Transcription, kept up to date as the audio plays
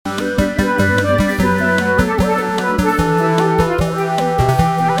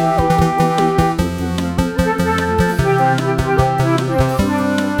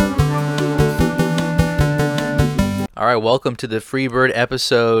welcome to the Freebird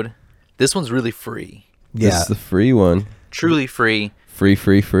episode. This one's really free. Yeah. This is the free one. Truly free. Free.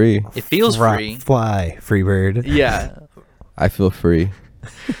 It feels free. Fly, Freebird. Yeah. I feel free.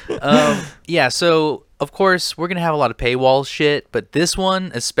 Yeah, so, of course, we're going to have a lot of paywall shit, but this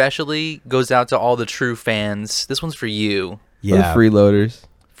one especially goes out to all the true fans. This one's for you. Yeah. For the freeloaders.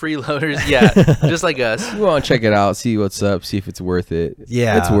 Freeloaders, yeah, just like us. You want to check it out, see what's up, see if it's worth it.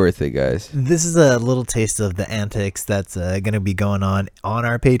 Yeah. It's worth it, guys. This is a little taste of the antics that's going to be going on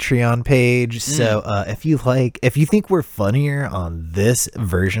our Patreon page. So if you think we're funnier on this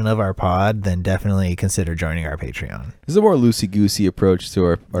version of our pod, then definitely consider joining our Patreon. There's a more loosey-goosey approach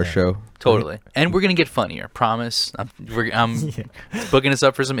to our show. Totally. And we're going to get funnier, promise. I'm booking us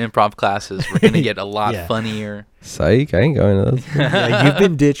up for some improv classes. We're going to get a lot funnier. Psych, I ain't going to those. Yeah, you've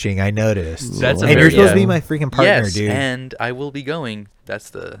been ditching, I noticed. That's and you're supposed to be my freaking partner, yes, dude. and I will be going. That's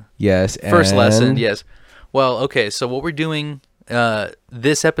the first lesson, yes. Well, okay, so what we're doing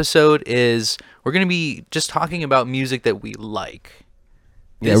this episode is we're going to be just talking about music that we like.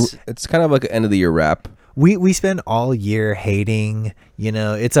 It's kind of like an end-of-the-year wrap. We spend all year hating,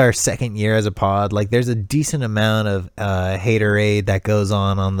 it's our second year as a pod. Like, there's a decent amount of haterade that goes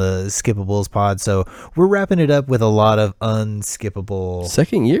on the Skippables pod. So we're wrapping it up with a lot of unskippable.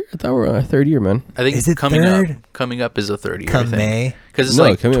 Second year? I thought we were on our third year, man. I think is it coming third? up. Coming up is a third year. Come May? Because it's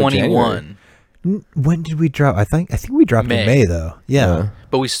like coming up 21. When did we drop? I think we dropped in May, though. Yeah.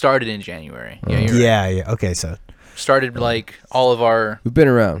 But we started in January. Yeah. Okay, so. Started like all of our We've been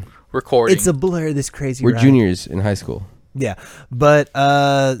around. recording. It's a blur, this crazy We're ride. juniors in high school. Yeah, but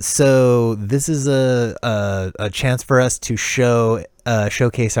so this is a chance for us to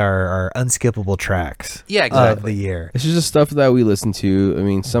showcase our unskippable tracks. Yeah, exactly. Of the year. It's just the stuff that we listen to. I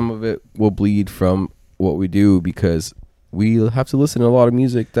mean, some of it will bleed from what we do because we have to listen to a lot of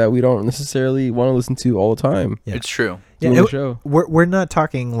music that we don't necessarily want to listen to all the time. Yeah. It's true. Yeah, show. We're not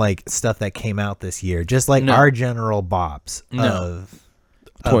talking like stuff that came out this year, just like our general bops of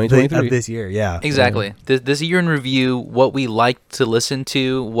 2023 of this year. Yeah, exactly. This year in review, what we like to listen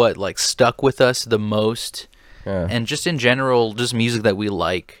to, what like stuck with us the most, and just in general, just music that we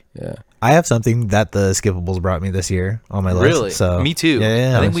like. Yeah, I have something that the Skippables brought me this year on my list. Really? So me too.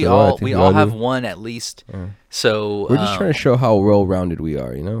 Yeah. I think we all have one at least. So we're just trying to show how well-rounded we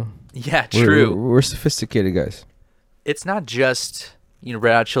are. Yeah, true. We're sophisticated guys. It's not just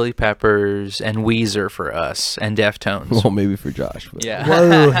Red Hot Chili Peppers and Weezer for us and Deftones. Well, maybe for Josh. But. Yeah.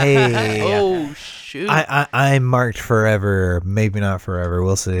 Whoa, hey. Oh shoot. I'm marked forever. Maybe not forever.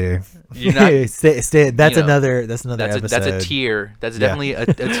 We'll see. You're not, stay. That's another episode. That's a tier. That's definitely a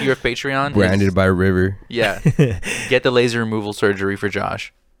tier of Patreon. Branded by River. Yeah. Get the laser removal surgery for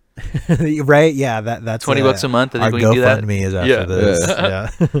Josh. Right? Yeah. That's $20 a month. I think our we can do that. GoFundMe is after this.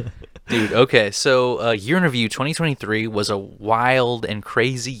 Yeah. Dude, okay, so year in review 2023 was a wild and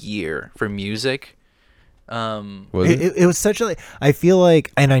crazy year for music. It was such a, I feel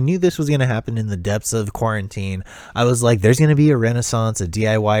like, and I knew this was going to happen in the depths of quarantine. I was like, there's going to be a renaissance, a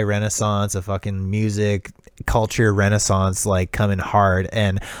DIY renaissance, a fucking music culture renaissance, like coming hard.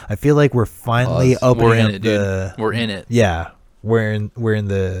 And I feel like we're finally opening up dude. We're in it. Yeah. We're in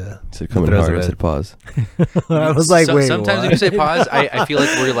the. Said coming hard. I said pause. I was like, wait. Sometimes what? when you say pause, I feel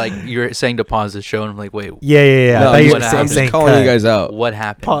like you're saying to pause the show, and I'm like, wait. Yeah. No, I'm just calling you guys out. What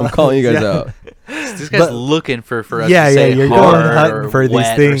happened? I'm calling you guys out. This guy's looking for us to say you're hard going hunting for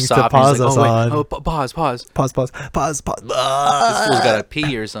these things to pause us on. Oh, pause. Pause. This fool's got to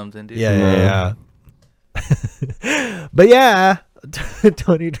pee or something, dude. Yeah. But yeah,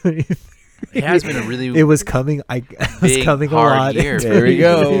 2023. It has been a really it was coming a lot. Year. There we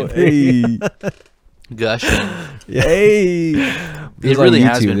go. Hey. Gushing. Hey. It really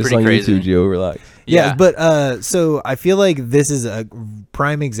has been pretty crazy. YouTube, Joe, relax. Yeah, but so I feel like this is a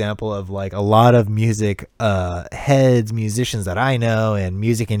prime example of like a lot of music musicians that I know, and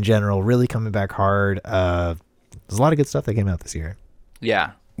music in general really coming back hard. There's a lot of good stuff that came out this year.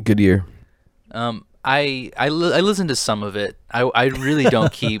 Yeah. Good year. I listened to some of it. I really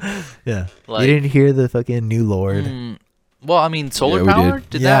don't keep. Yeah. Like, you didn't hear the fucking New Lord. Well, I mean, Solar we Power?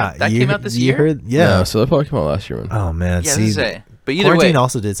 did. That came out this year? Heard, No, Solar Power came out last year, man. Oh, man. Yeah, see, say. But either quarantine way.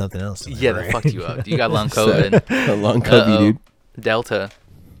 also did something else. Yeah, that fucked you up. You got long COVID. Long COVID, dude. Delta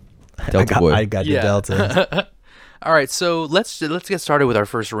boy. I got the Delta. All right, so let's get started with our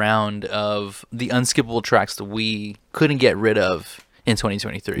first round of the unskippable tracks that we couldn't get rid of in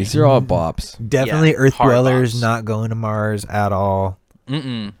 2023. These are all bops. Definitely Earth hard Dwellers bops. not going to Mars at all.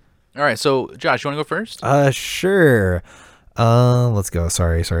 All right, so Josh, you want to go first? Sure. Let's go.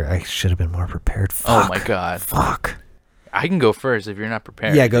 Sorry. I should have been more prepared. Fuck. Oh my god. Fuck. I can go first if you're not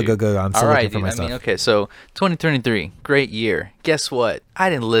prepared. Yeah, go. I'm still looking for my stuff. Okay, so 2023, great year. Guess what? I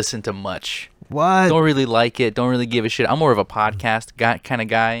didn't listen to much. What? Don't really like it. Don't really give a shit. I'm more of a podcast kind of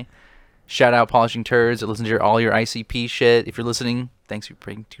guy. Shout out Polishing Turds that listen to all your ICP shit. If you're listening, thanks for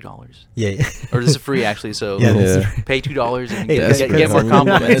paying $2. Yeah. Or this is free actually, so pay $2 and get more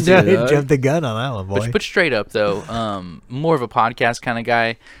compliments. Jump the gun on that one, boy. But straight up though, more of a podcast kind of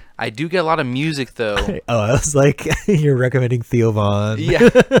guy. I do get a lot of music though. Oh, I was like, you're recommending Theo Von.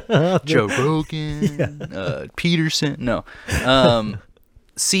 Yeah. Joe Rogan, Peterson. No.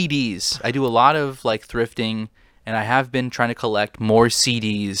 CDs. I do a lot of like thrifting, and I have been trying to collect more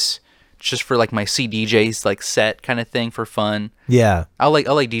CDs just for like my CDJs like set kind of thing for fun. Yeah. I like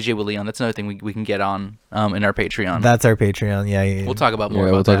DJ Will Leon. That's another thing we can get on in our Patreon. That's our Patreon. Yeah. We'll talk about more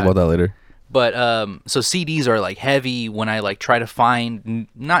we'll talk about that later. But so CDs are like heavy when I like try to find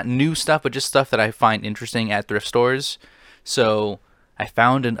not new stuff, but just stuff that I find interesting at thrift stores. So I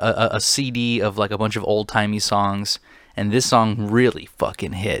found a CD of like a bunch of old timey songs, and this song really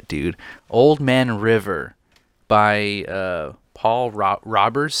fucking hit, dude. Old Man River by Paul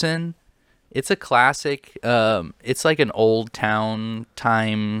Robertson. It's a classic. It's like an old town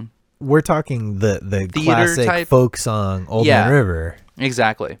time. We're talking the classic type folk song, Old Man River.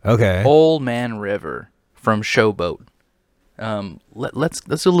 Exactly. Okay. Old Man River from Showboat. Let's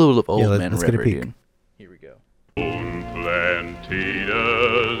do a little of Old Man let's River, get a peek. dude. Here we go. Don't plant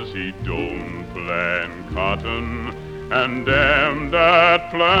taters, he don't plant cotton, and damn that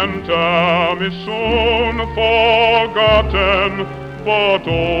planter is soon forgotten. But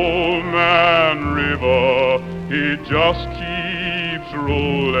Old Man River, he just keeps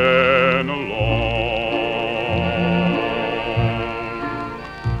rolling along.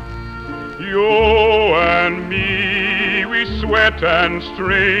 You and me, we sweat and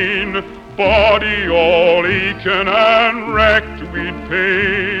strain, body all aching and wrecked with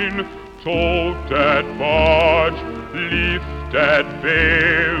pain. Tote that barge, lift that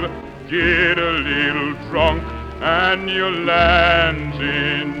bale, get a little drunk, and you land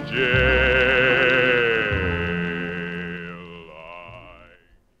in jail.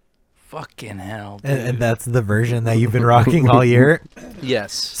 Fucking hell, dude. And that's the version that you've been rocking all year?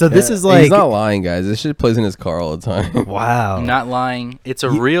 Yes. So this is like... He's not lying, guys. This shit plays in his car all the time. Wow. I'm not lying. It's a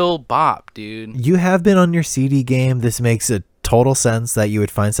real bop, dude. You have been on your CD game. This makes a total sense that you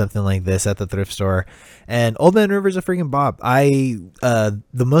would find something like this at the thrift store. And Old Man River's a freaking bop. The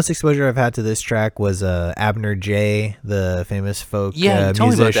most exposure I've had to this track was Abner J, the famous folk tell me about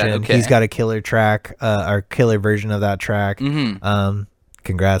musician. that. Okay. He's got a killer track, or killer version of that track. Mm-hmm.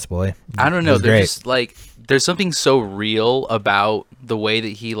 Congrats, boy. I don't know. It was They're great. just like, there's something so real about the way that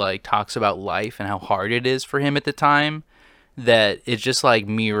he like talks about life and how hard it is for him at the time, that it just like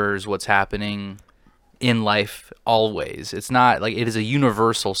mirrors what's happening in life always. It's not like, it is a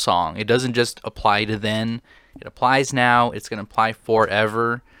universal song. It doesn't just apply to then. It applies now. It's going to apply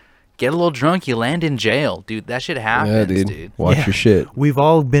forever. Get a little drunk, you land in jail. Dude, that shit happens, dude. Watch your shit. We've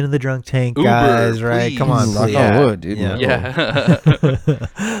all been in the drunk tank, Uber, guys, right? please. Come on, Knock please. on wood, dude. Yeah. Yeah.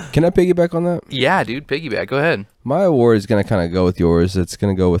 Can I piggyback on that? Yeah, dude, piggyback. Go ahead. My award is going to kind of go with yours. It's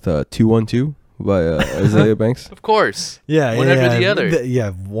going to go with 212 by Azalea Banks. Of course. Yeah, One after the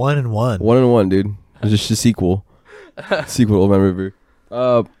other. One and one. 1 and 1, dude. It's just a sequel. Sequel to Old Man River.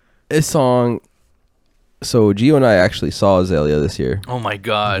 This song... So Gio and I actually saw Azalea this year. Oh my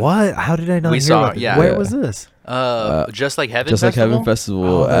god. What? How did I not We hear saw about it, this? yeah. Where Yeah. was this? Just like Heaven Just Festival? like Heaven Festival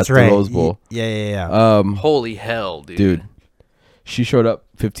Oh, at that's the right. Rose Bowl. Yeah. Holy hell, dude. Dude, she showed up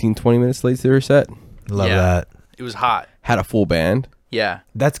 15, 20 minutes late to her set. Love Yeah. that. It was hot. Had a full band. Yeah.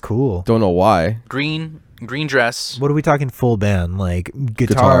 That's cool. Don't know why. Green dress. What are we talking full band? Like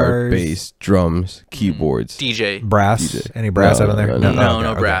Guitar, guitars, bass, drums, keyboards. DJ. brass? DJ. Any brass No, up in there? no, No,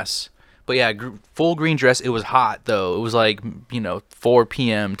 okay. brass. But yeah, full green dress. It was hot though. It was like 4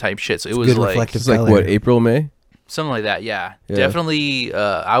 p.m. type shit. So it was good like reflective It's like color. what, April, May? something like that. Yeah, Yeah. definitely.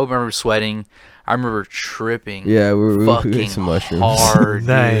 I remember sweating. I remember tripping. Yeah, we fucking ate some mushrooms. hard,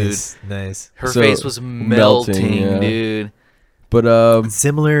 Nice, dude. nice. Her So, face was melting, yeah. dude. But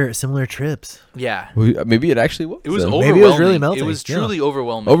Similar trips. Yeah, maybe it actually was. it was though. overwhelming. Maybe it was really melting, It was yeah. truly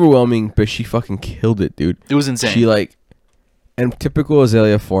overwhelming. Overwhelming, but she fucking killed it, dude. It was insane. She like, in typical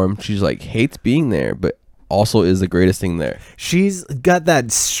Azalea form, she's like hates being there, but also is the greatest thing there. She's got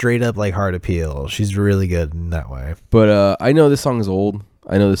that straight up like heart appeal. She's really good in that way. But I know this song is old.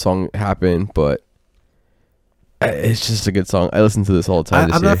 I know this song happened, but it's just a good song. I listen to this all the time. I'm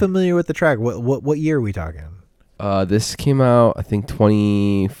this year. not familiar with the track. What year are we talking? This came out, I think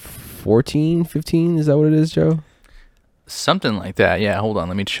 2014, 15. Is that what it is, Joe? Something like that. Yeah, hold on,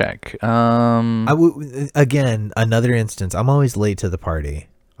 let me check. Again, another instance. I'm always late to the party.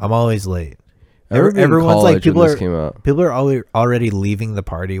 I'm always late. Everyone's like people are already leaving the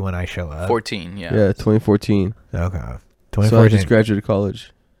party when I show up. 14, yeah. Yeah, 2014. Okay. 2014. So I just graduated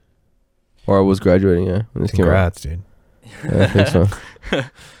college. Or I was graduating, yeah, when this Congrats, came out. Dude. Yeah, I think so.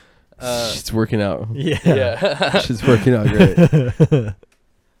 She's working out. Yeah. She's working out great.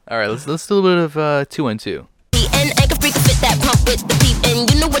 All right, let's do a bit of 212. And I can freak fit that pump with the peep. And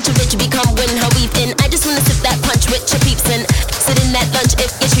you know what your bitch become when her weave in. I just wanna sip that punch with your peeps and sit in that lunch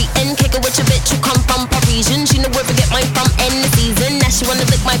if you're treating. Kick it with your bitch who come from Parisian. She know where to get mine from in the season. Now she wanna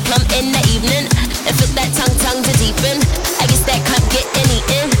lick my plum in the evening and flip that tongue to deepen. I guess that can't get any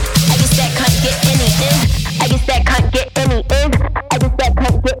in. I guess that can't get any in. I guess that can't get any in. I guess that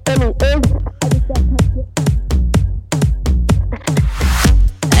can't get any in.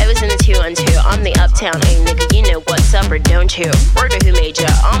 I was in the 212 on the uptown, hey nigga, you know what's up or don't you? Word of who made ya?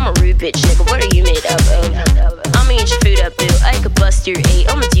 I'm a rude bitch, nigga, what are you made up of? I'ma eat your food up, boo, I could bust your 8,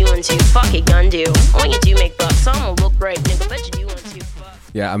 I'ma do 1 2, fuck it, gun do. When you do make bucks, I'ma look right, nigga, bet you do 1 2, fuck.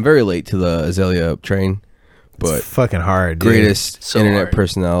 Yeah, I'm very late to the Azalea train, but it's fucking hard, dude. Greatest internet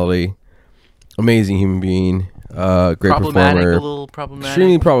personality, amazing human being, great performer. A little problematic.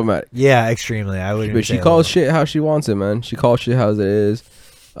 Extremely problematic. Yeah, extremely. I would. But she calls shit how she wants it, man. She calls shit how it is.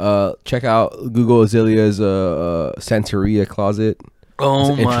 Check out Google Azalea's Santeria closet. Oh, it's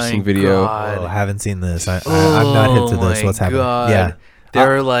an interesting video. God. Oh, I haven't seen this. I'm not hip to this. What's happening? Yeah.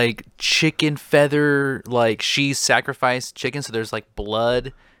 There are like chicken feather, like she's sacrificed chicken, so there's like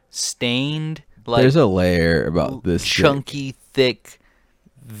blood stained. Like there's a layer about this chunky, thick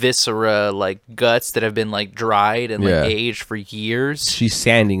viscera, like guts that have been like dried and like aged for years. She's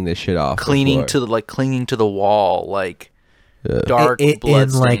sanding this shit off, clinging to the wall, like dark blood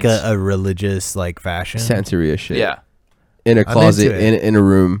in like a religious like fashion. Santeria shit. Yeah. In a closet, in a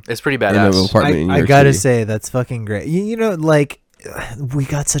room. It's pretty badass. In an apartment in New York I gotta City. say that's fucking great. You know, like we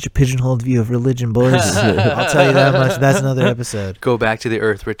got such a pigeonholed view of religion, boys. I'll tell you that much. That's another episode. Go back to the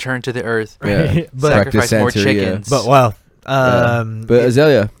earth. Return to the earth. Yeah. Sacrifice more chickens. But wow. But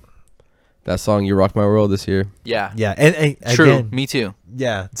Azalea, that song "You Rocked My World" this year. Yeah. Yeah. And true. Again, Me too.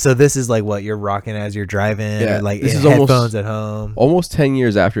 Yeah. So this is like what you're rocking as you're driving. Yeah. Or like this is headphones at home. Almost 10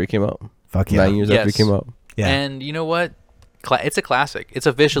 years after it came out. Fuck yeah. 9 years after it came out. Yeah. And you know what? It's a classic. It's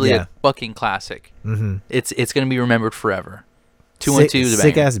officially a fucking classic. Mm-hmm. It's gonna be remembered forever. 212 is a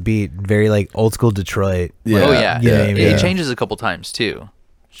sick banger. ass beat, very like old school Detroit. Yeah. Oh yeah. Yeah. It changes a couple times too.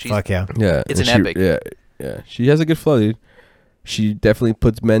 Fuck yeah. Yeah. It's an epic. Yeah. She has a good flow, dude. She definitely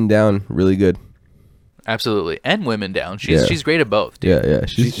puts men down really good. Absolutely. And women down. She's great at both, dude. Yeah.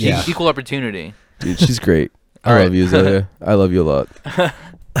 She's equal opportunity. Dude, she's great. I love you, Azalea. I love you a lot.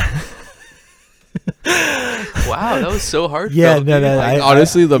 Wow, that was so hard. Yeah, no,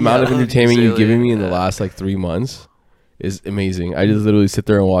 honestly, the amount of entertainment Azalea, you've given me in the last like 3 months is amazing. I just literally sit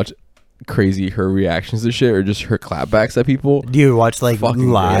there and watch her reactions to shit or just her clapbacks at people. Do you watch like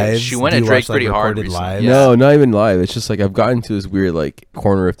live? She went at Drake pretty hard live. Yeah. No, not even live. It's just like I've gotten into this weird like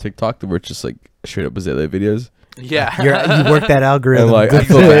corner of TikTok where it's just like straight up Azalea videos. Yeah, you work that algorithm. And like I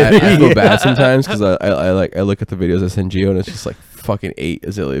feel bad. I feel bad sometimes because I look at the videos I send Gio and it's just like fucking 8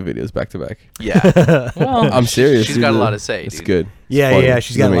 Azalea videos back to back. Yeah. Well, I'm serious. She's got a lot to say. It's dude. good. Yeah,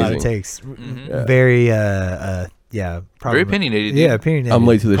 she's got amazing. a lot of takes. Mm-hmm. Yeah. Very very opinionated. Yeah, opinionated. I'm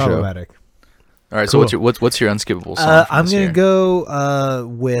late to the show. Problematic. All right, Cool. so what's your unskippable song? I'm gonna go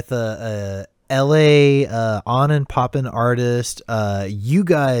with LA on and poppin' artist. You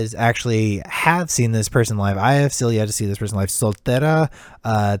guys actually have seen this person live. I have still yet to see this person live. Soltera,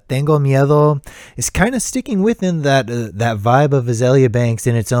 Tengo Miedo. It's kind of sticking within that vibe of Azalea Banks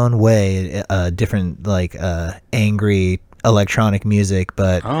in its own way. Different like angry electronic music,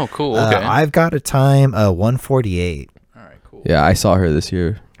 but oh, cool. Okay. I've got a time 1:48. All right, cool. Yeah, I saw her this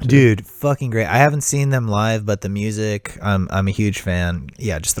year. Dude, fucking great. I haven't seen them live, but the music, I'm a huge fan.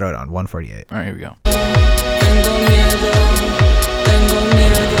 Yeah, just throw it on 1:48. All right, here we go. Tengo miedo, tengo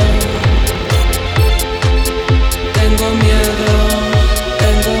miedo. Tengo miedo,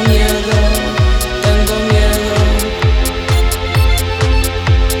 tengo miedo, tengo miedo.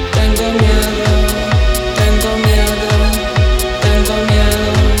 Tengo miedo, tengo miedo, tengo miedo.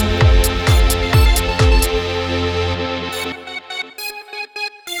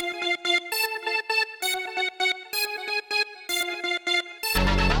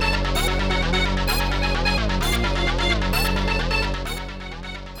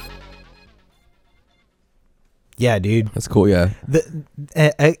 Yeah, dude. That's cool. Yeah.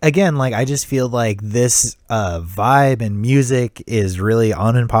 Again, like I just feel like this vibe and music is really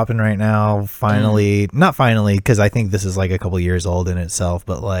on and popping right now. Finally, not finally, because I think this is like a couple years old in itself.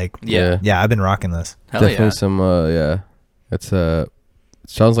 But like, Yeah. I've been rocking this. Hell Definitely yeah. some. That's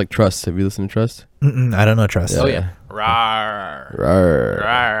sounds like Trust. Have you listened to Trust? I don't know. Trust. Oh yeah. Rawr. Rawr.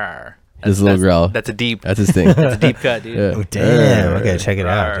 Rawr. This little growl. That's a deep. That's his thing. That's a deep cut, dude. Yeah. Oh damn. Rawr. Okay, check it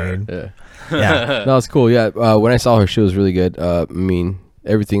out, dude. Yeah. Yeah. No, it's cool. Yeah. When I saw her, she was really good. I mean,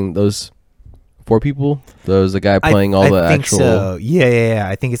 everything. Those 4 people. There was a guy playing all the think actual. So. Yeah.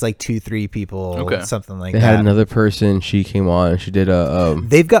 I think it's like 2-3 people. Okay. Something like They that. had another person. She came on. She did a.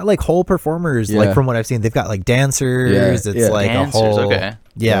 They've got like whole performers. Yeah. Like from what I've seen, they've got like dancers. Yeah, It's yeah. like Dancers, a whole. okay.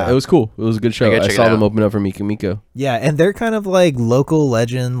 Yeah. It was cool. It was a good show. I gotta I check saw it them out. open up for Mika Miko. Yeah, and they're kind of like local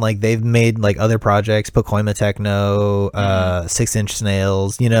legend. Like they've made like other projects, Pacoima Techno, 6-inch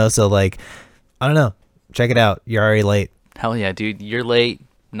Snails. You know, so like I don't know. Check it out. You're already late. Hell yeah, dude. You're late,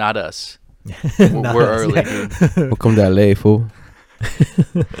 not us. We're early, dude. Welcome to LA, fool.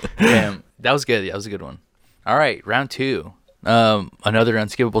 Damn, that was good. That was a good one. All right, round 2. Another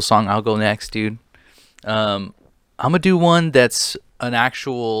unskippable song. I'll go next, dude. I'm gonna do one that's an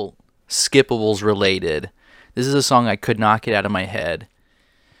actual skippables related. This is a song I could not get out of my head.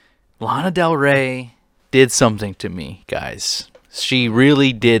 Lana Del Rey did something to me, guys. She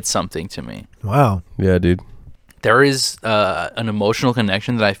really did something to me. Wow. Yeah, dude. There is an emotional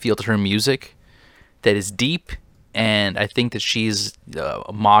connection that I feel to her music that is deep, and I think that she's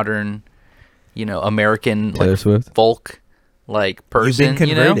a modern, American Taylor like Swift. folk like person. You've been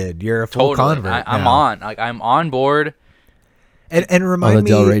converted. You're a full convert. I'm now. on. Like I'm on board. And On remind the me,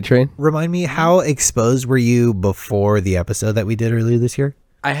 Del Rey train. Remind me, how exposed were you before the episode that we did earlier this year?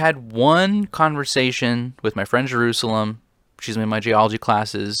 I had one conversation with my friend Jerusalem. She's in my geology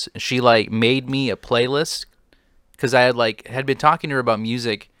classes. She made me a playlist because I had been talking to her about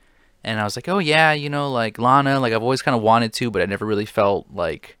music, and I was like, oh yeah, like Lana, like I've always kind of wanted to, but I never really felt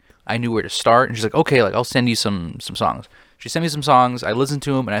like I knew where to start. And she's like, okay, like I'll send you some songs. She sent me some songs. I listened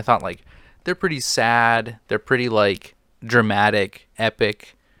to them, and I thought like they're pretty sad. They're pretty like dramatic,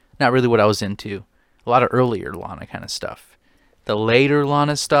 epic. Not really what I was into. A lot of earlier Lana kind of stuff. The later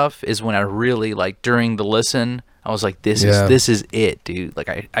Lana stuff is when I really during the listen, I was like, this is it, dude.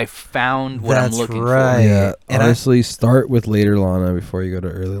 Like I found what I'm looking for. Yeah, And honestly, start with later Lana before you go to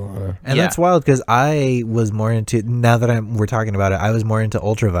early Lana. And Yeah. that's wild because I was more into, now that we're talking about it, I was more into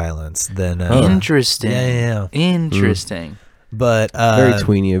ultraviolence than Interesting. Yeah. Interesting. But Very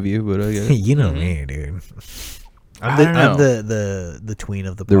tweeny of you, but I get it. you know me, dude. I don't know. I'm the tween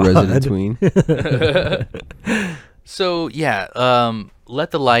of the The pod. resident tween. So yeah,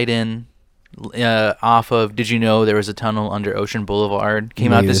 Let the Light In, off of Did You Know There Was a Tunnel Under Ocean Boulevard,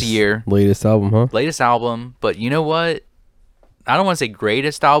 came out this year. Latest album, huh? Latest album, but you know what? I don't want to say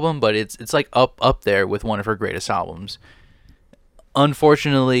greatest album, but it's like up there with one of her greatest albums.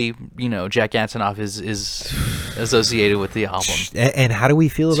 Unfortunately, Jack Antonoff is associated with the album. And how do we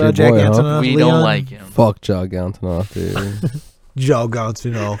feel It's about your Jack boy, huh? Antonoff? We Leon? don't like him. Fuck Jack Antonoff, dude. Jack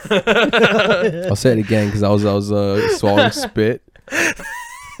Antonoff. I'll say it again because I was swallowing spit.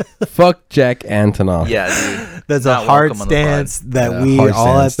 Fuck Jack Antonoff. Yeah, dude. That's a Not hard welcome on the pod. stance that Yeah, we hard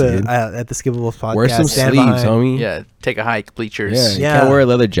all stance, at the Skippable podcast Wear some stand sleeves, behind. homie. Yeah, take a hike, bleachers. Yeah, you Yeah. can't wear a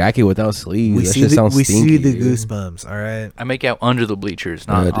leather jacket without sleeves. We That see shit the, sounds we stinky. see the dude. goosebumps. All right. I make out under the bleachers,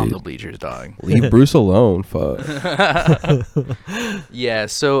 not Yeah, on dude. the bleachers, dog. Leave Bruce alone. Fuck. Yeah,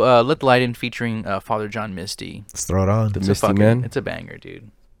 so Let the Light In featuring Father John Misty. Let's throw it on. The It's a Misty fucking- Man. It's a banger,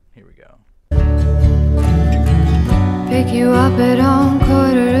 dude. Here we go. Pick you up at home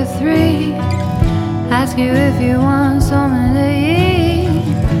 2:45. Ask you if you want something to eat.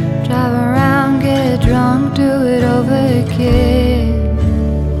 Drive around, get drunk, do it over again.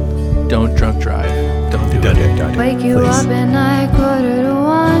 Don't drunk drive. Don't do it. Wake you up at night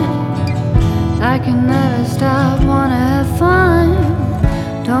 1:45. I can never stop, wanna have fun.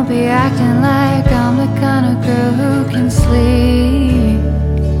 Don't be acting like I'm the kind of girl who can sleep.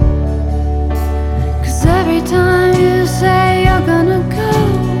 'Cause every time you say you're gonna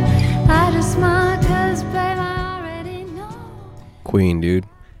go, I just smile 'cause babe I already know. Queen, dude.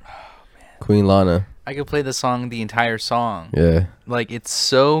 Queen Lana. I could play the song, the entire song. Yeah. Like, it's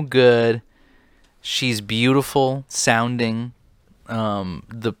so good. She's beautiful sounding.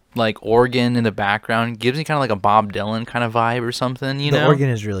 The organ in the background gives me kind of like a Bob Dylan kind of vibe or something, you The know? organ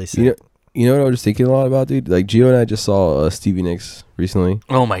is really sick. You know what I was thinking a lot about, dude? Like, Gio and I just saw Stevie Nicks recently.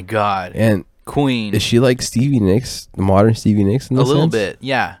 Oh my god. And Queen. is she like Stevie Nicks, the modern Stevie Nicks in A this little sense? bit,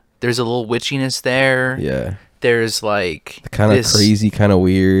 yeah. There's a little witchiness there. Yeah. There's like kind of crazy, kind of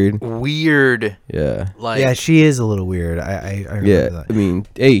weird. Yeah. Like, yeah, she is a little weird. I remember that. I mean,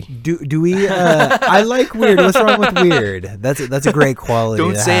 hey, do we? I like weird. What's wrong with weird? That's a great quality.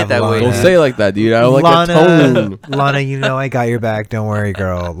 Don't say it that way. Don't say it like that, dude. I don't like that tone. Lana, you know I got your back. Don't worry,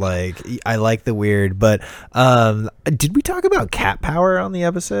 girl. Like I like the weird, but did we talk about cat power on the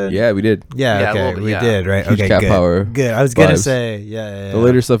episode? Yeah, we did. Yeah, okay, we did. Right. Huge okay, cat good. power. Good. I was gonna say, yeah. The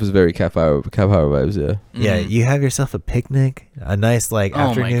later stuff is very cat power vibes. Yeah. Yeah, you have yourself a picnic, a nice like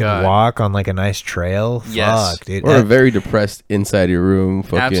afternoon walk on like a nice trail. Yes. Fuck, dude. Or a very depressed inside your room.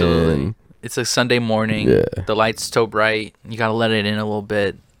 Fucking. Absolutely. It's a Sunday morning. Yeah. The light's so bright. You gotta let it in a little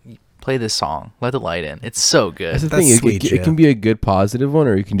bit. Play this song. Let the light in. It's so good. That's the thing. It can be a good positive one,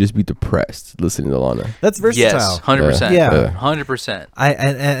 or you can just be depressed listening to Lana. That's versatile. Yes, 100%. Yeah, 100%.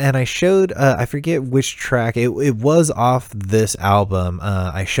 And I showed. I forget which track. It was off this album.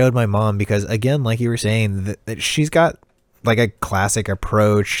 I showed my mom because again, like you were saying, that she's got like a classic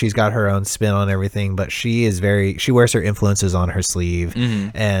approach. She's got her own spin on everything, but she wears her influences on her sleeve,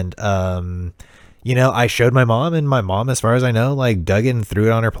 and you know, I showed my mom, and my mom, as far as I know, like dug it and threw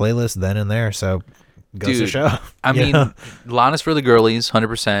it on her playlist then and there. So, goes to show. I mean, Lana's for the girlies,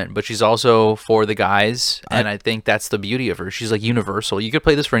 100%, but she's also for the guys, and I think that's the beauty of her. She's like universal. You could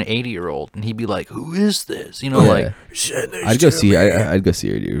play this for an 80-year-old, and he'd be like, "Who is this?" You know, like I'd go see. I'd go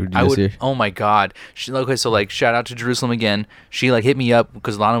see her, dude. I would. Oh my god. Okay, so like, shout out to Jerusalem again. She like hit me up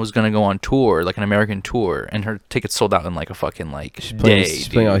because Lana was gonna go on tour, like an American tour, and her tickets sold out in like a fucking like day. She's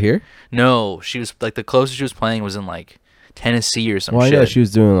playing out here? No, she was like the closest she was playing was in like Tennessee or some shit. Well, I know she was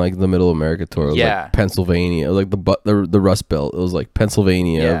doing like the Middle America tour. It was like Pennsylvania, like the Rust Belt. It was like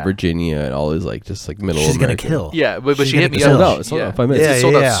Pennsylvania, Virginia, and all these like just like middle. She's America. gonna kill. Yeah, but she hit me sold up. It sold out 5 minutes. It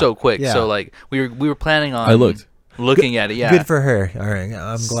sold out so quick. So like we were planning on. I looked. Looking at it, yeah. Good for her. All right,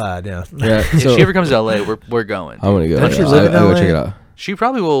 I'm glad. Yeah. If she ever comes to LA, we're going. I'm gonna go. Don't she live in I'll LA? go check it out. She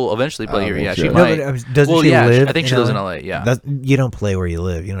probably will eventually play here. Yeah, she sure. might. No, but doesn't she live? I think she lives in LA. Yeah. You don't play where you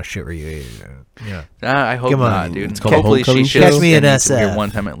live. You don't shit where you eat. Yeah. I hope Come on. not, dude. It's called a Hopefully she homecoming should show. Catch me in here SF.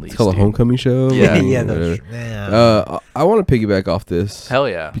 one time at least. It's called a homecoming show. Yeah. Yeah. That's, I want to piggyback off this. Hell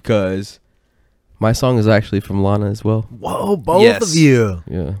yeah. Because my song is actually from Lana as well. Whoa, both Yes. of you.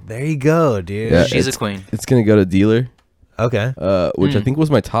 Yeah. There you go, dude. Yeah, She's a queen. It's gonna go to Dealer. Okay. Which I think was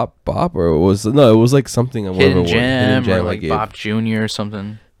my top bop, or it was like something on Hidden whatever Gem or I like gave. Bop Jr. or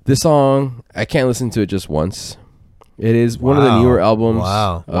something. This song, I can't listen to it just once. It is one of the newer albums.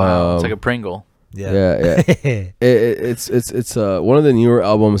 Wow. It's like a Pringle. Yeah. It's one of the newer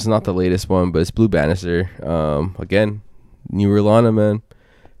albums, not the latest one, but it's Blue Bannister. Again, newer Lana, man.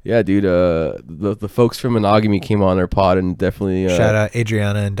 Yeah, dude. The folks from Monogamy came on our pod and definitely shout out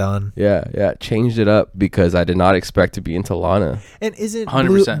Adriana and Don. Yeah, changed it up because I did not expect to be into Lana. And isn't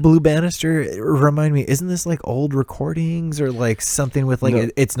 100%. Blue Bannister? Remind me, isn't this like old recordings or like something with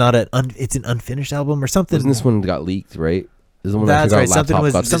like it's not it's an unfinished album or something? Isn't this one got leaked, right? This is the one That's right. Something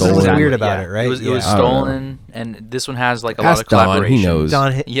was weird about it, right? It was stolen, and this one has like a lot of Don, collaboration. he knows.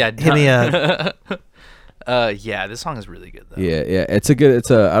 Don, hit me up. Yeah, this song is really good though. Yeah. It's I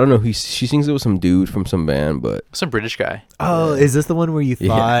don't know. She sings it with some dude from some band, but Some British guy. Oh, is this the one where you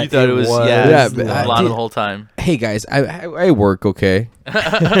thought You thought it was Lana the whole time. hey guys, I work, okay.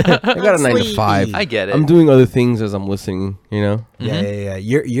 I got a 9 to 5. I get it. I'm doing other things as I'm listening, you know. Yeah.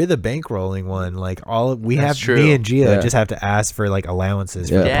 You're the bankrolling one. Like That's true. me and Gio Yeah. just have to ask for like allowances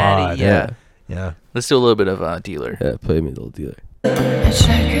for the Daddy, pod. yeah. Yeah. Let's do a little bit of Dealer. Yeah, play me, little dealer. I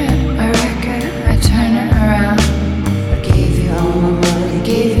check it, I wreck it, I turn it around. I gave you all my money,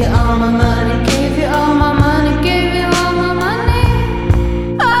 gave you all my money, gave you all my money, gave you all my money.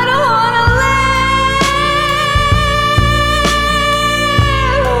 I don't wanna live.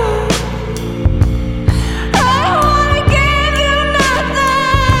 I don't wanna give you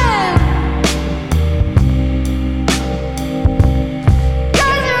nothing.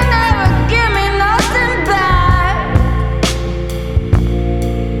 'Cause you never give me nothing back.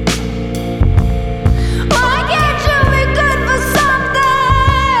 Why can't you be good for something?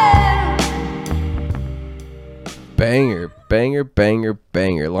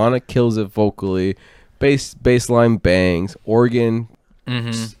 Banger. Lana kills it vocally. Bassline bangs. Organ.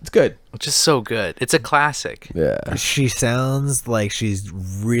 It's good. Which is so good. It's a classic. Yeah. She sounds like she's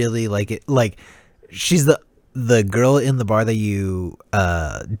really like it. Like she's the girl in the bar that you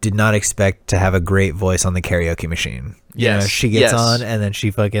did not expect to have a great voice on the karaoke machine. You know, Yes, she gets yes. on and then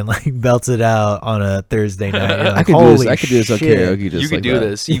she fucking like belts it out on a Thursday night. You're like, I could do this. I could do this on shit. karaoke. Just You could like do that.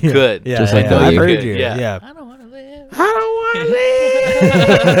 this. You could. Yeah, Just like that, I've you heard could. you. Yeah. Yeah. I don't want to live. I don't want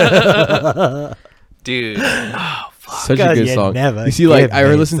to live. Dude. Oh, fuck. Such a God, good you song. never You see, like give I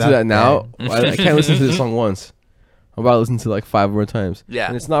me listen to that now. something. I can't listen to this song once. I'm about to listen to like 5 more times. Yeah.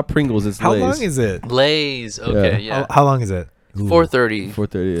 And it's not Pringles. It's How Lay's. long is it? Lay's. Okay, yeah. How long is it? 4:30.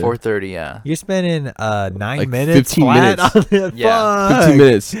 4:30. Yeah. 4:30. Yeah. You're spending 9 Like minutes 15 flat minutes. on it. Yeah. Fuck. 15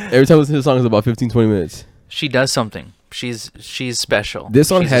 minutes. Every time I listen to the song, it's about 15, 20 minutes. She does something. She's special.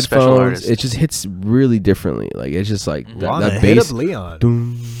 This on She's a special headphones, artist. it just hits really differently. Like it's just like Lana, that hit bass. up Leon.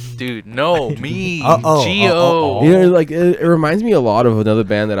 Doom. Dude, no, me. Uh-oh, Geo. uh-oh. You know, like it reminds me a lot of another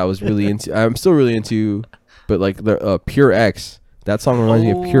band that I was really into. I'm still really into, but like the Pure X. That song reminds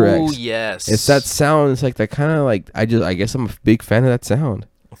me of Pure X. Oh, yes. It's that sound. It's like that kind of like I guess I'm a big fan of that sound.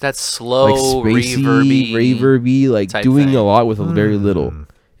 That slow, Like spacey, reverby. like type doing thing. a lot with very little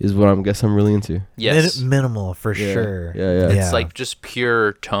is what I'm really into. Yes. Minimal for sure. Yeah. It's like just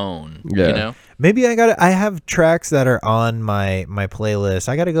pure tone. Yeah. You know? Maybe I have tracks that are on my playlist.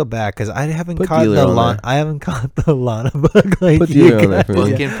 I gotta go back because I haven't Put caught Dealer the on Lana. there. I haven't caught the Lana book like Put you Dealer on there guys. for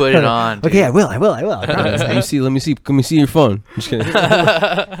me. Fucking put it on. Okay, dude. I will. I promise. Let me see your phone. Just kidding.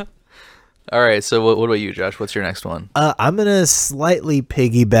 All right. So what about you, Josh? What's your next one? I'm gonna slightly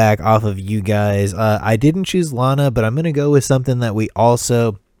piggyback off of you guys. I didn't choose Lana, but I'm gonna go with something that we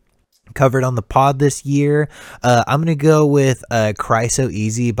also covered on the pod this year. I'm gonna go with "Cry So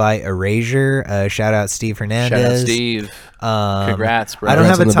Easy" by Erasure. Shout out Steve Hernandez. Shout out Steve. Congrats, bro. I don't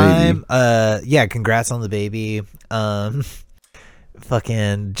have a Congrats on time. Yeah, congrats on the baby.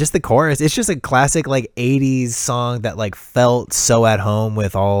 Fucking just the chorus. It's just a classic like 80s song that like felt so at home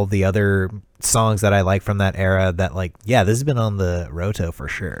with all the other songs that I like from that era that like, yeah, this has been on the Roto for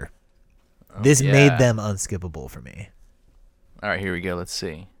sure. This yeah. made them unskippable for me. All right, here we go. Let's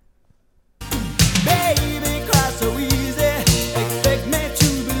see. Baby, cry so easy. Expect me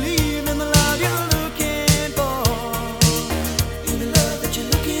to believe in the love you're looking for. In the love that you're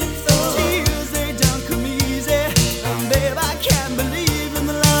looking for. Tears, they don't come easy. And babe, I can't believe in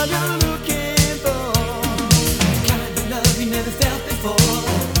the love you're looking for. The kind of love you never felt before.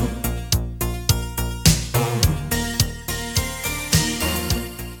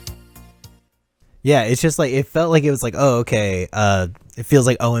 Yeah, it's just like it felt like it was like, oh, okay. It feels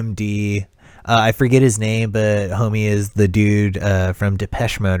like OMD. I forget his name, but homie is the dude from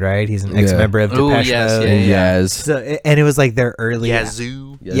Depeche Mode, right? He's an ex-member of Ooh, Depeche yes, Mode. yeah. Yaz. So, and it was like their early,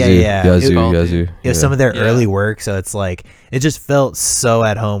 Yazoo. Yeah. Yazoo. it was some of their Yeah. early work. So it's like it just felt so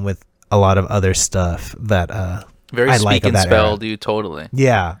at home with a lot of other stuff that Very I speak like of and that spell, era. dude. Totally.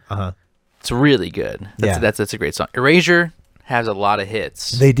 Yeah, uh-huh. It's really good. That's a great song. Erasure has a lot of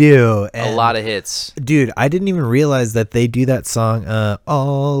hits. They do a and lot of hits. Dude, I didn't even realize that they do that song.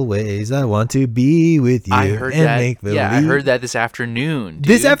 Always, I want to be with you. I heard and that. Make Yeah, I believe. heard that this afternoon. Dude.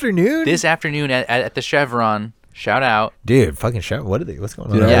 This afternoon. This afternoon at the Chevron. Shout out. Dude, fucking shout! What are they? What's going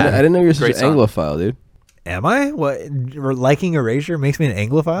on? Dude, Yeah. I didn't know you were such Great an song. Anglophile, dude. Am I? What? Liking Erasure makes me an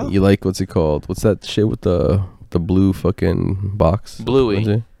Anglophile? You like what's it called? What's that shit with the blue fucking box? Bluey. What's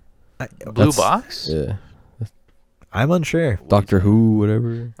it? Blue That's- box. Yeah. I'm unsure. Doctor Who,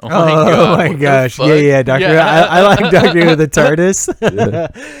 whatever. Oh my Oh gosh. Yeah, Doctor. I like Doctor Who, the TARDIS.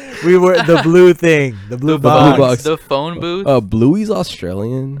 We were the blue thing, the blue box. box. The phone booth. Bluey's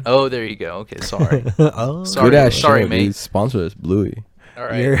Australian. Oh, there you go. Okay, sorry. Oh, Sorry. Good ass Sorry, show, mate. dude. Sponsor us, Bluey. All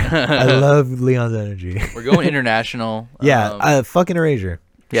right. I love Leon's energy. We're going international. Yeah, fucking Erasure.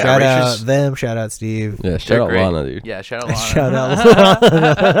 Yeah, Shout Erasure's- out them. Shout out Steve. Yeah, they're shout out great. Lana, dude. Yeah, shout out Lana. Shout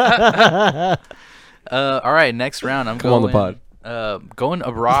out. All right, next round. I'm Come on going. the pod. Going Yeah,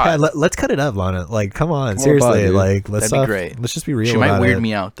 abroad. let's cut it up, Lana. Like, come on, Come on, seriously. dude. Like, let's That'd be stop. great. Let's just be real. She might about weird it.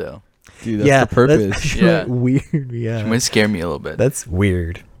 me out though. Dude, that's the purpose. She Yeah. might weird me She out. might scare me a little bit. That's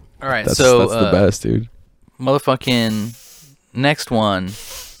weird. All right, That's so the best, dude. motherfucking next one.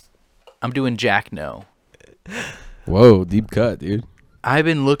 I'm doing Jack No. Whoa, deep cut, dude. I've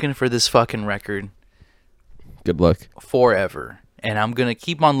been looking for this fucking record Good luck. forever, and I'm gonna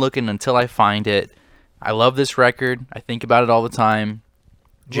keep on looking until I find it. I love this record. I think about it all the time.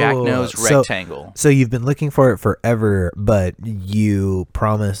 Jack Whoa, No's so- Rectangle. So you've been looking for it forever, but you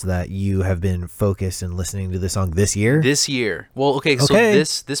promised that you have been focused and listening to the song this year. This year. Well, okay, so Okay.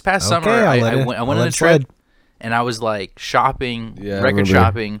 this past summer, Okay, I'll I let it- went I'll on let a it trip, slide. and I was like shopping, Yeah, I record remember.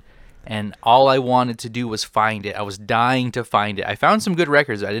 shopping, and all I wanted to do was find it. I was dying to find it. I found some good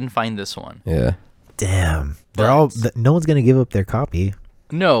records. I didn't find this one. Yeah. Damn, they're But- all. No one's gonna give up their copy.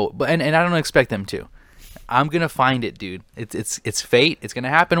 No, but and I don't expect them to. I'm gonna find it, dude. It's fate. It's gonna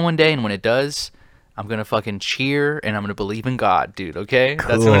happen one day, and when it does, I'm gonna fucking cheer and I'm gonna believe in God, dude. Okay, that's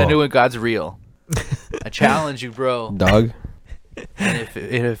what I'm gonna Cool. do when God's real. I challenge you, bro. Dog. And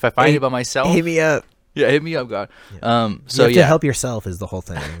if I find it by myself, Hit me up. yeah, hit me up, God. You So have yeah, to help yourself is the whole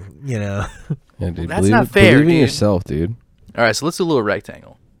thing. You know. Yeah, dude. That's not fair, Believe in dude. yourself, dude. All right, so let's do a little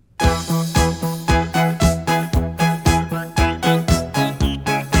rectangle.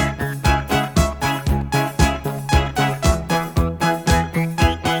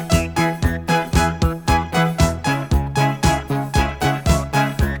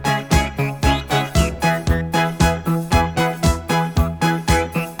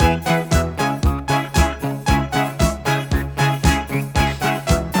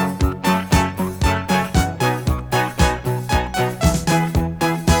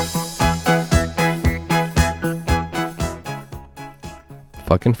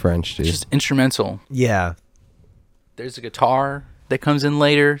 Fucking French, dude. Just instrumental. Yeah. There's a guitar that comes in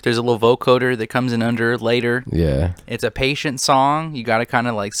later. There's a little vocoder that comes in under later. Yeah. It's a patient song. You got to kind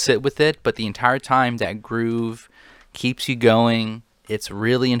of like sit with it, but the entire time that groove keeps you going. It's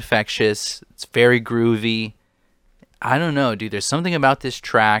really infectious. It's very groovy. I don't know, dude. There's something about this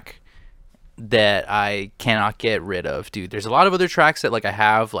track that I cannot get rid of, dude. There's a lot of other tracks that like I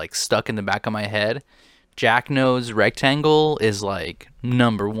have like stuck in the back of my head. Jack Knows Rectangle is like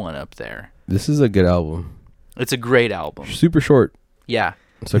number 1 up there. This is a good album. It's a great album. Super short. Yeah.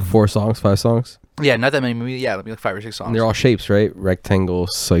 It's like 4 songs, 5 songs. Yeah, not that many. Maybe, yeah, maybe like 5 or 6 songs. And they're all shapes, right?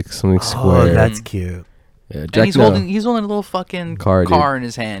 Rectangles, like something Oh, square. that's cute. Yeah, and Jack he's No. holding a little fucking Car, car dude. in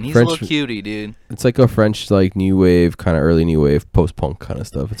his hand. He's French- a little cutie, dude. It's like a French, like new wave, kind of early new wave, post punk kind of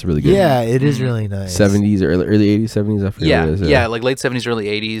stuff. It's really good. Yeah, it is really nice. 70s, early 80s, 70s. I forget Yeah, what it is. yeah, like late 70s, early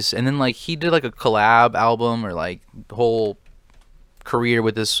 80s. And then like he did like a collab album or like whole career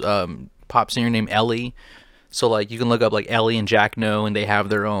with this pop singer named Ellie. So like you can look up like Ellie and Jack No, and they have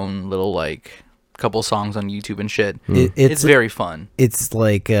their own little like couple songs on YouTube and shit. It's very fun. It's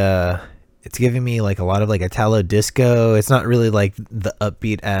like it's giving me like a lot of like Italo disco. It's not really like the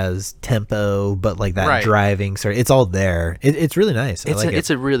upbeat as tempo, but like that Right. driving sort. It's all there. It's really nice. I like it. It's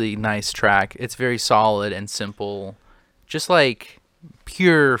a really nice track. It's very solid and simple, just like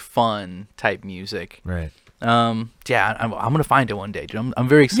pure fun type music. Right. Yeah, I'm gonna find it one day, dude. I'm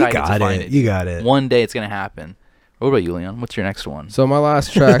very excited to find it. You got it. One day it's gonna happen. What about you, Leon? What's your next one? So my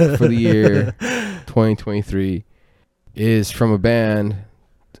last track for the year 2023 is from a band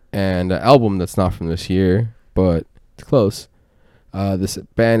and an album that's not from this year, but it's close. This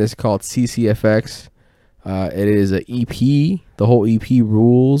band is called CCFX. It is an EP. The whole EP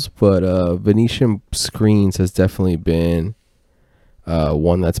rules, but Venetian Screens has definitely been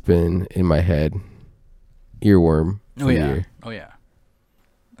one that's been in my head. Earworm for the year. Oh yeah.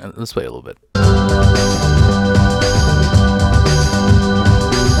 Let's play a little bit.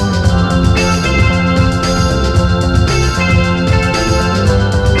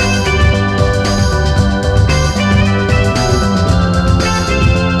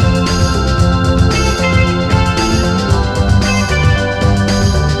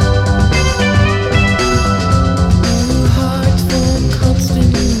 Hearts form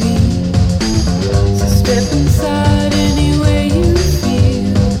constantly. So step inside any way you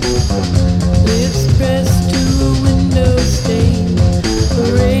feel. Lips pressed to a window stain.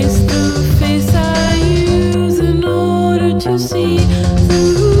 Erase the face I use in order to see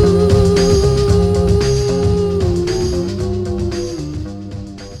through.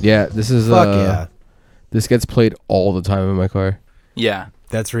 Yeah, this is Fuck yeah. This gets played all the time in my car. Yeah,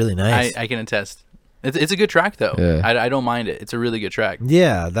 That's really nice. I can attest. It's a good track though. Yeah. I don't mind it. It's a really good track.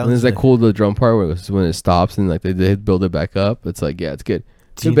 yeah, that And was there's that cool the drum part when it stops and like they build it back up. It's like, yeah, it's good.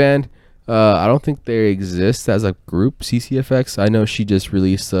 It's a Do- band. I don't think they exist as a group, CCFX. I know she just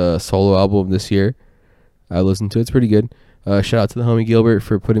released a solo album this year. I listened to it. It's pretty good. Shout out to the homie Gilbert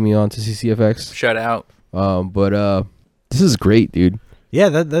for putting me on to CCFX. Shout out. But this is great, dude. Yeah,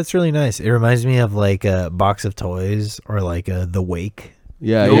 that's really nice. It reminds me of like a Box of Toys or like The Wake.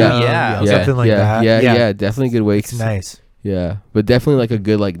 Yeah, Oh, yeah. yeah. Something like that. Yeah, definitely good wakes. It's nice. Yeah, but definitely like a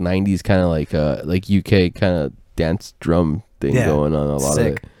good like 90s kind of like UK kind of dance drum thing Yeah, going on a lot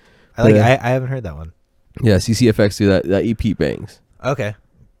sick. of it. I like. Yeah. I haven't heard that one. Yeah, CCFX do that EP bangs. Okay.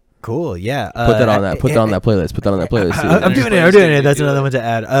 Cool. Yeah. Put that on that. Put that on that playlist. Put that on that playlist. dude. I'm doing it. I'm Playlist, doing dude, it. That's do another it. one to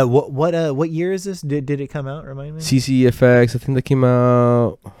add. What year is this? Did it come out? Remind me. CCFX. I think that came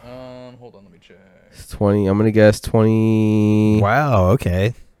out Hold on, let me check. 20. I'm gonna guess 20. Wow.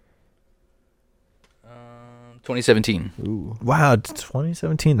 Okay. 2017. Ooh. Wow.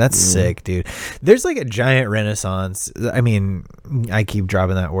 2017. That's sick, dude. There's like a giant renaissance. I mean, I keep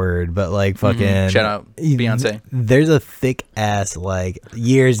dropping that word, but like fucking Shout out Beyonce. There's a thick ass like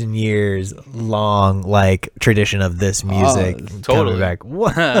years and years long like tradition of this music coming totally. back.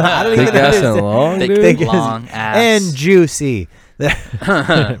 What? I don't Thick even ass and understand. long, Thick, dude. Thick long ass ass. and juicy.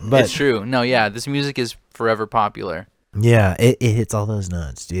 It's true. No, yeah, this music is forever popular. Yeah, it hits all those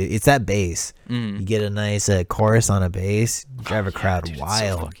notes, dude. It's that bass. You get a nice chorus on a bass, drive a crowd dude, it's so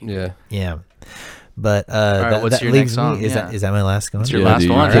wild. fucking Yeah. Yeah. But right, what's that your leaves next song? me. Is Yeah. that my last one? It's your last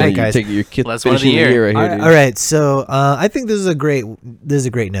dude, one. You're All right, taking- guys. You're taking your kid Last one of the finishing year. right here, dude. All right, so I think this is a great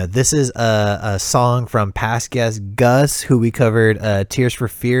note. This is a song from past guest Gus, who we covered "Tears for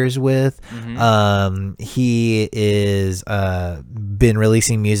Fears" with. He is been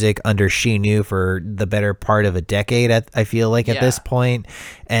releasing music under She Knew for the better part of a decade. I feel like at this point,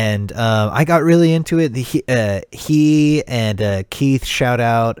 and I got really into it. He and Keith, shout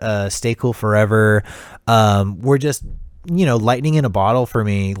out, Stay Cool Forever. Were just lightning in a bottle for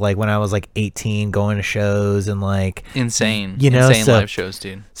me, like when I was like 18, going to shows and like Insane so, live shows,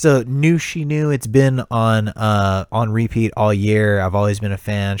 dude. So She Knew, it's been on repeat all year. I've always been a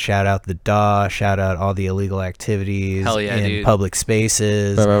fan. Shout out the DAW, shout out all the illegal activities Hell yeah, in dude. public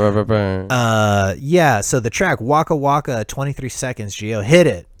spaces. Yeah, so the track Waka Waka, 23 seconds, Gio, hit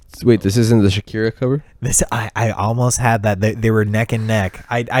it. Wait, this isn't the Shakira cover? This I almost had that. They were neck and neck.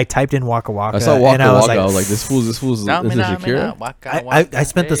 I typed in Waka Waka. I saw Waka and I was Waka. I was like, like, this fool's into Shakira? I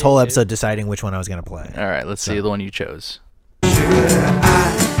spent this whole episode deciding which one I was gonna play. All right, let's see the one you chose.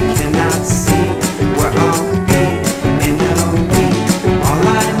 Cannot see where I'll be in a week. All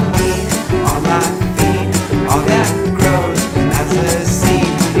I need, all I feed, all that grows as a seed.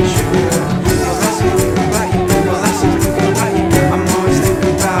 Sugar, well, that's something about you. Well, that's something about you. I'm always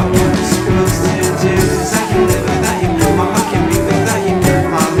thinking about what I'm supposed to do. 'Cause I can live without you. My heart can beat without you.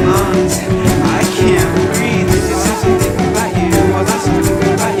 My lungs, I can't breathe. 'Cause that's something about you. Well, that's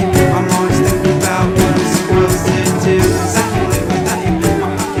something about you. I'm always thinking about what I'm supposed to do. 'Cause I can live without you. My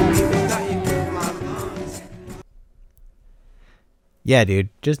heart can beat without you. My lungs. Yeah, dude,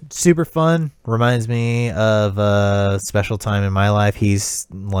 just super fun. Reminds me of a special time in my life. He's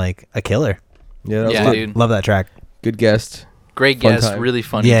like a killer. Yeah, that was Yeah, good. dude. Love that track. Good guest. Great Fun guest, time. really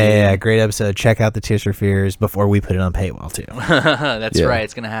funny. Yeah, dude. great episode. Check out the Tears for Fears before we put it on paywall too. That's Yeah. right.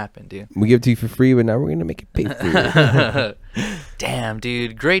 It's gonna happen, dude. We give it to you for free, but now we're gonna make it pay for you. Damn,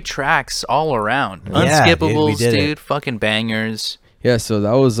 dude. Great tracks all around. Yeah, dude, we Unskippables, did it. dude. Fucking bangers. Yeah, so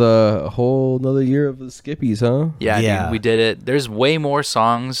that was a whole another year of the Skippies, huh? Yeah, Yeah. dude, we did it. There's way more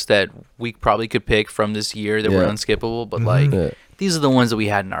songs that we probably could pick from this year that were Yeah. unskippable, but like Yeah. these are the ones that we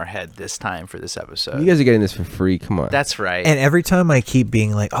had in our head this time for this episode. You guys are getting this for free. Come on. That's right. And every time I keep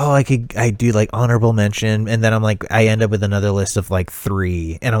being like, oh, I do like honorable mention, and then I'm like, I end up with another list of like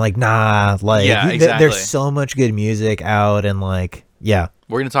 3, and I'm like, nah, like Yeah, exactly. there's so much good music out, and like, yeah,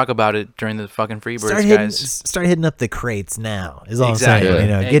 We're gonna talk about it during the fucking Freebirds, start hitting up the crates now. Is all Exactly. I'm saying.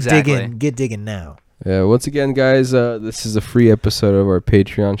 You know, Exactly. get digging now. Yeah, once again, guys, this is a free episode of our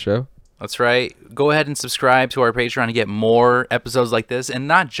Patreon show. That's right. Go ahead and subscribe to our Patreon to get more episodes like this, and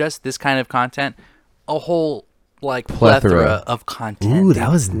not just this kind of content, a whole like plethora of content. Ooh, dude.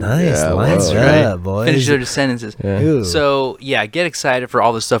 that was nice. Yeah, Lines whoa. up, boys. Finish their sentences. Yeah. Ooh. So yeah, get excited for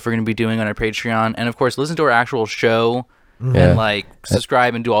all the stuff we're gonna be doing on our Patreon, and of course, listen to our actual show, Yeah. and like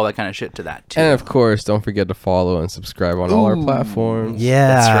subscribe and do all that kind of shit to that too. And of course, don't forget to follow and subscribe on all our platforms. Yeah,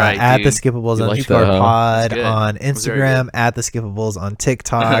 That's right, at dude. the Skippables You on like Underscore that, huh? Pod That's good. on That's very Instagram, good. at the Skippables on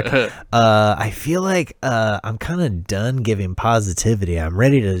TikTok. I feel like I'm kind of done giving positivity. I'm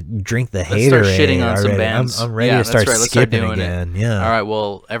ready to drink the Let's hater. start shitting on some already. bands. I'm ready Yeah, to that's start right. Let's start skipping doing it. again. Yeah. All right.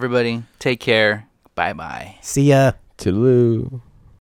 Well, everybody, take care. Bye bye. See ya. Toodaloo.